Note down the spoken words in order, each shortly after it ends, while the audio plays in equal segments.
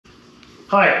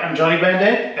Hi, I'm Jonny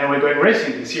Bandaid and we're going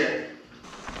racing this year.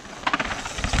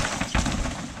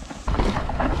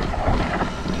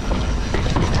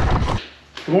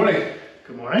 Good morning.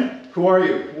 Good morning. Who are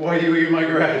you? Why are you in my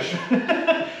garage?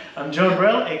 I'm John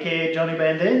Brell, aka Jonny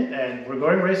Bandaid, and we're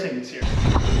going racing this year.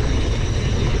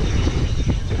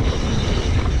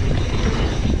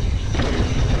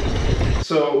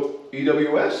 So,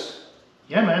 EWS?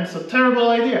 Yeah man, it's a terrible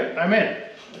idea. I'm in.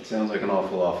 That sounds like an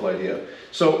awful idea.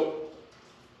 So,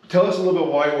 tell us a little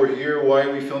bit why we're here. Why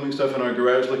are we filming stuff in our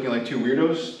garage looking like two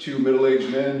weirdos? Two middle-aged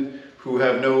men who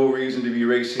have no reason to be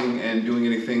racing and doing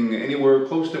anything anywhere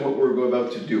close to what we're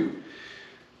about to do.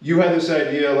 You had this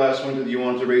idea last winter that you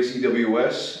wanted to race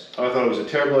EWS. I thought it was a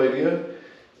terrible idea.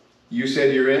 You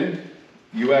said you're in.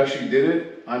 You actually did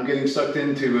it. I'm getting sucked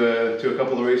into to a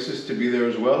couple of races to be there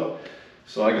as well.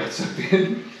 So I got sucked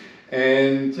in.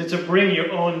 And so it's a bring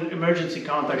your own emergency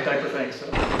contact type of thing. So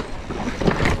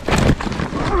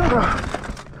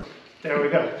there we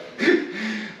go.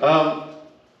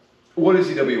 What is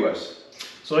EWS?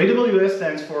 So EWS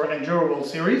stands for Enduro World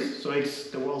Series. So it's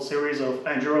the World Series of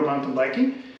Enduro mountain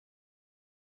biking.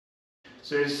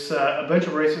 So there's a bunch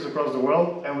of races across the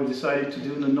world, and we decided to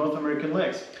do the North American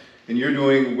legs. And you're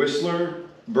doing Whistler,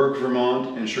 Burke,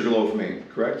 Vermont, and Sugarloaf, Maine,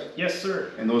 correct? Yes,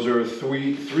 sir. And those are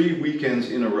three weekends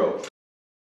in a row.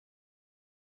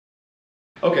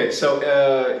 Okay, so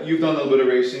you've done a little bit of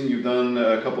racing. You've done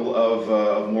a couple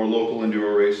of more local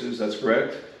enduro races, that's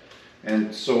correct.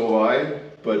 And so have I,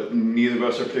 but neither of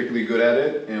us are particularly good at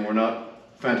it, and we're not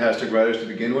fantastic riders to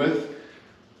begin with.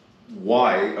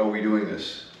 Why are we doing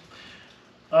this?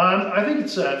 I think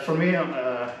it's, for me,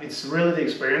 it's really the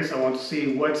experience. I want to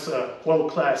see what's a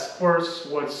world-class course,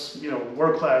 what's,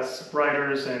 world-class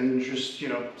riders, and just,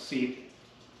 see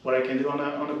what I can do on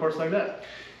a course like that.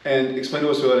 And explain to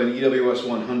us what an EWS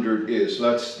 100 is.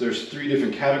 So there's three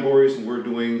different categories, and we're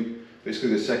doing basically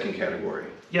the second category.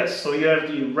 Yes, so you have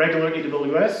the regular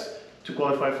EWS. To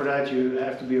qualify for that, you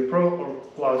have to be a pro or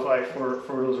qualify for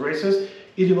those races.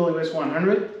 EWS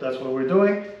 100, that's what we're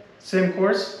doing. Same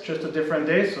course, just a different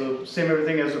day, so same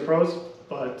everything as the pros,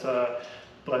 but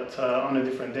on a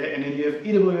different day. And then you have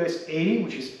EWS 80,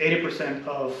 which is 80%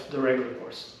 of the regular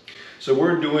course. So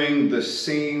we're doing the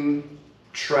same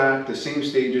track, the same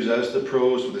stages as the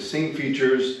pros, with the same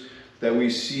features that we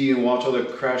see and watch all the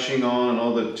crashing on and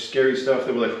all the scary stuff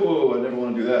that we're like, whoa, I never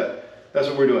want to do that. That's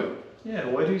what we're doing. Yeah,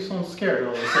 why do you sound scared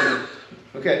all of a sudden?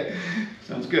 Okay,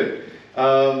 sounds good.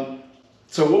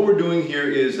 So what we're doing here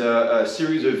is a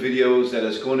series of videos that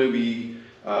is going to be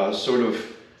sort of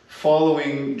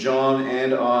following John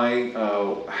and I,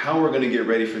 how we're going to get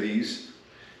ready for these,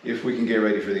 if we can get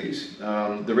ready for these.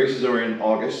 The races are in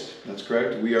August, that's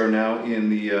correct. We are now in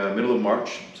the middle of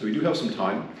March, so we do have some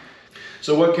time.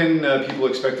 So what can people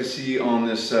expect to see on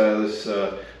these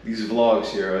vlogs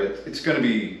here? It's going to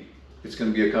be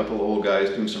a couple of old guys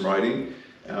doing some riding.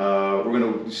 We're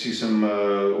going to see some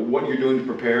what you're doing to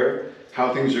prepare,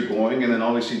 how things are going, and then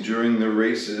obviously during the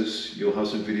races you'll have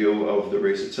some video of the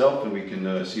race itself, and we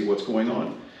can see what's going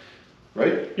on,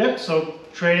 right? Yeah. So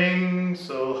training.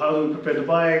 So how do we prepare the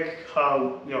bike?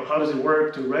 How does it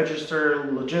work to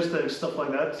register, logistics, stuff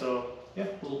like that. So yeah,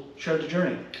 we'll share the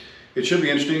journey. It should be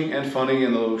interesting and funny,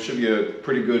 and there should be a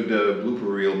pretty good blooper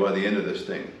reel by the end of this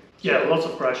thing. Yeah, lots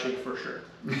of crashing for sure.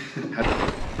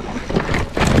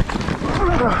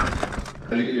 How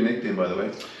did you get your nickname, by the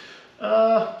way?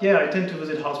 Yeah, I tend to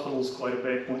visit hospitals quite a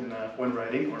bit when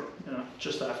riding, or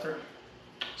just after.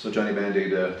 So Jonny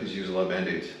Bandaid, because you use a lot of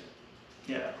Band-Aids.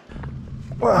 Yeah.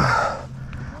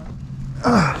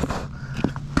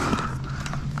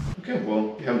 Okay,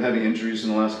 well, you haven't had any injuries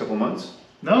in the last couple of months?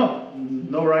 No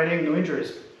riding, no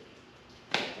injuries.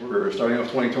 We're starting off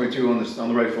 2022 on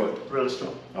the right foot. Really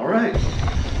strong. All right.